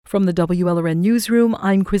From the WLRN Newsroom,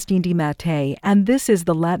 I'm Christine DiMattei, and this is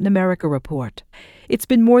the Latin America Report. It's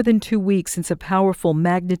been more than 2 weeks since a powerful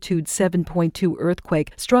magnitude 7.2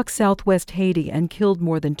 earthquake struck southwest Haiti and killed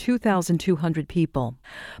more than 2,200 people.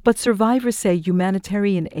 But survivors say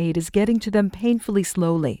humanitarian aid is getting to them painfully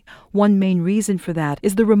slowly. One main reason for that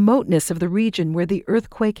is the remoteness of the region where the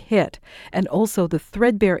earthquake hit, and also the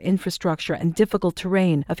threadbare infrastructure and difficult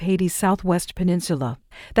terrain of Haiti's southwest peninsula.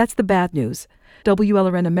 That's the bad news.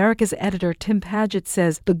 WLRN America's editor Tim Padgett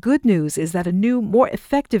says the good news is that a new, more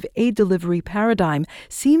effective aid delivery paradigm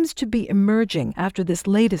seems to be emerging after this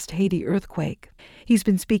latest Haiti earthquake. He's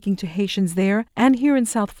been speaking to Haitians there and here in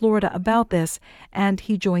South Florida about this, and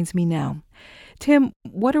he joins me now. Tim,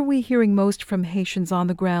 what are we hearing most from Haitians on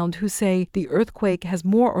the ground who say the earthquake has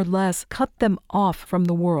more or less cut them off from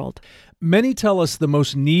the world? Many tell us the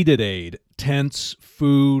most needed aid, tents,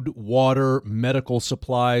 food, water, medical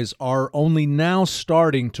supplies, are only now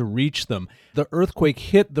starting to reach them. The earthquake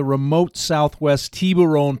hit the remote southwest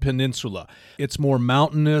Tiburon Peninsula. It's more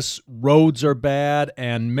mountainous, roads are bad,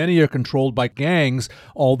 and many are controlled by gangs,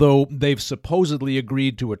 although they've supposedly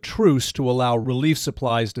agreed to a truce to allow relief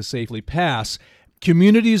supplies to safely pass.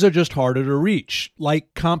 Communities are just harder to reach,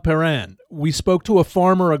 like Camperan. We spoke to a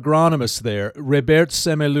farmer agronomist there, Robert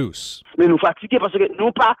Semelus.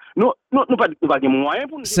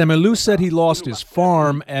 Semelus said he lost his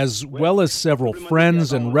farm, as well as several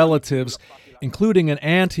friends and relatives, including an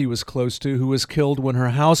aunt he was close to who was killed when her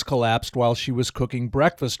house collapsed while she was cooking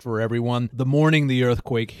breakfast for everyone the morning the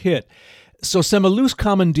earthquake hit. So Semelus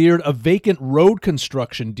commandeered a vacant road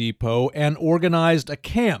construction depot and organized a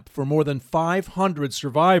camp for more than 500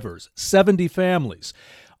 survivors, 70 families.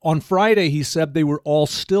 On Friday, he said they were all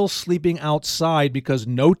still sleeping outside because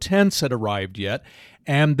no tents had arrived yet,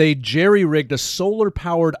 and they jerry-rigged a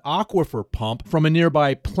solar-powered aquifer pump from a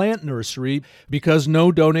nearby plant nursery because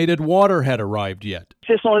no donated water had arrived yet.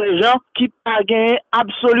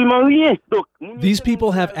 These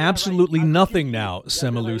people have absolutely nothing now,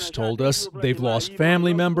 Semelus told us. They've lost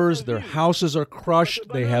family members, their houses are crushed,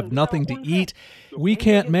 they have nothing to eat. We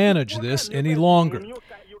can't manage this any longer.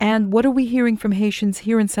 And what are we hearing from Haitians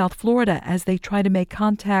here in South Florida as they try to make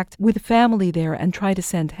contact with family there and try to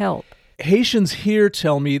send help? Haitians here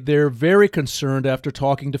tell me they're very concerned after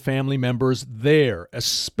talking to family members there,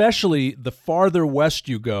 especially the farther west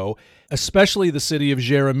you go, especially the city of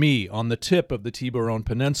Jérémie on the tip of the Tiburon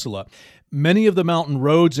Peninsula. Many of the mountain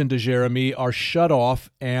roads into Jérémie are shut off,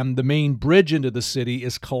 and the main bridge into the city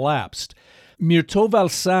is collapsed. Myrto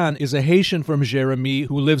Valsan is a Haitian from Jérémie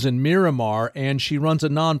who lives in Miramar, and she runs a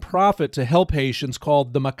nonprofit to help Haitians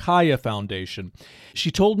called the Makaya Foundation.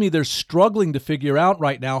 She told me they're struggling to figure out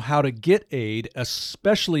right now how to get aid,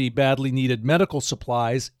 especially badly needed medical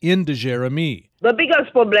supplies, into Jérémie. The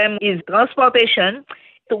biggest problem is transportation.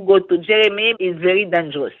 To go to Jérémie is very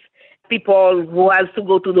dangerous. People who have to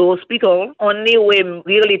go to the hospital, only way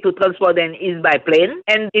really to transport them is by plane,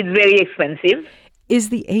 and it's very expensive. Is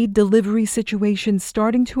the aid delivery situation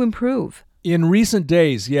starting to improve? In recent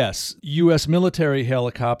days, yes. U.S. military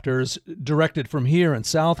helicopters directed from here in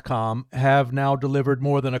Southcom have now delivered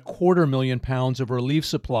more than 250,000 pounds of relief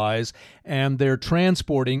supplies, and they're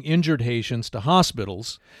transporting injured Haitians to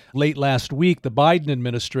hospitals. Late last week, the Biden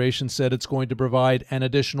administration said it's going to provide an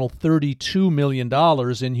additional $32 million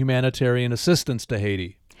in humanitarian assistance to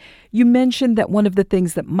Haiti. You mentioned that one of the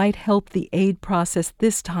things that might help the aid process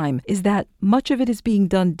this time is that much of it is being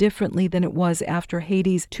done differently than it was after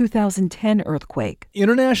Haiti's 2010 earthquake.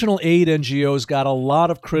 International aid NGOs got a lot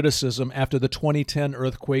of criticism after the 2010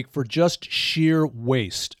 earthquake for just sheer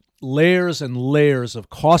waste. Layers and layers of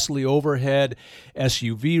costly overhead,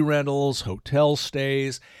 SUV rentals, hotel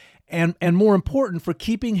stays, and more important, for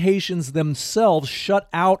keeping Haitians themselves shut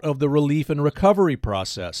out of the relief and recovery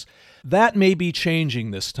process. That may be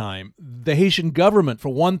changing this time. The Haitian government, for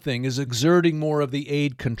one thing, is exerting more of the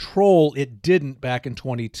aid control it didn't back in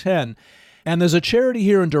 2010. And there's a charity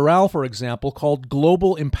here in Doral, for example, called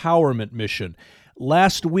Global Empowerment Mission.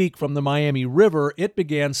 Last week, from the Miami River, it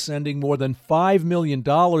began sending more than $5 million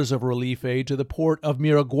of relief aid to the port of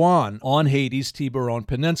Miraguan on Haiti's Tiburon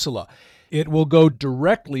Peninsula. It will go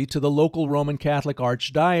directly to the local Roman Catholic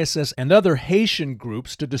Archdiocese and other Haitian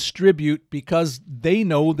groups to distribute because they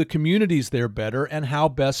know the communities there better and how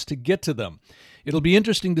best to get to them. It'll be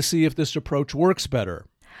interesting to see if this approach works better.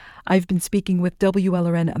 I've been speaking with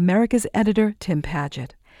WLRN America's editor, Tim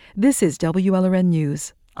Padgett. This is WLRN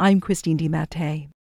News. I'm Christine DiMattei.